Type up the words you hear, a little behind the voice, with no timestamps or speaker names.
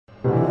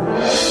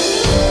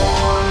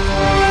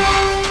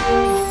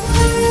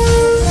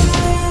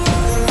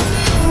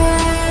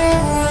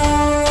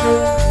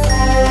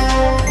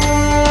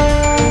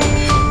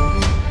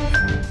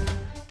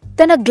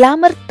తన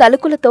గ్లామర్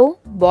తలుకులతో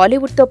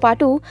బాలీవుడ్తో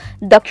పాటు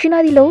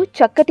దక్షిణాదిలో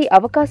చక్కటి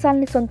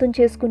అవకాశాలని సొంతం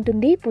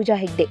చేసుకుంటుంది పూజా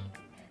హెగ్డే.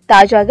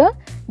 తాజాగా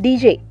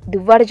డీజే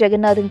దువ్వాడ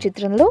జగన్నాథం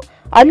చిత్రంలో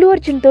అల్లు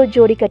అర్జున్తో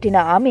జోడీ కట్టిన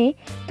ఆమె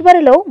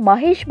త్వరలో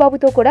మహేష్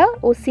బాబుతో కూడా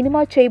ఓ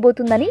సినిమా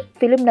చేయబోతుందని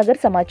ఫిల్మ్ నగర్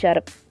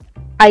సమాచారం.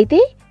 అయితే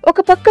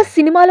ఒక పక్క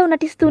సినిమాలో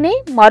నటిస్తూనే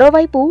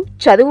మరోవైపు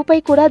చదువుపై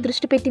కూడా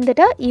దృష్టి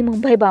పెట్టిందట ఈ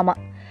ముంబై భామ.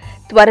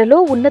 త్వరలో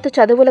ఉన్నత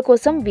చదువుల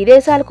కోసం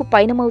విదేశాలకు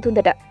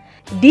పయనమవుతుందట.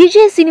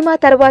 డీజే సినిమా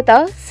తర్వాత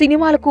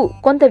సినిమాలకు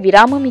కొంత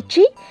విరామం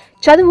ఇచ్చి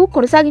చదువు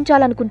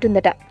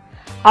కొనసాగించాలనుకుంటుందట.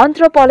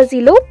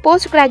 ఆంథ్రోపాలజీలో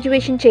పోస్ట్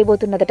గ్రాడ్యుయేషన్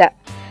చేయబోతున్నదట.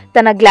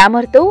 తన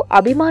గ్లామర్తో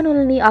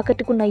అభిమానులని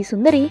ఆకట్టుకున్న ఈ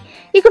సుందరి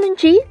ఇక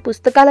నుంచి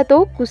పుస్తకాలతో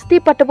కుస్తీ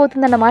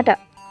పట్టబోతుందన్నమాట.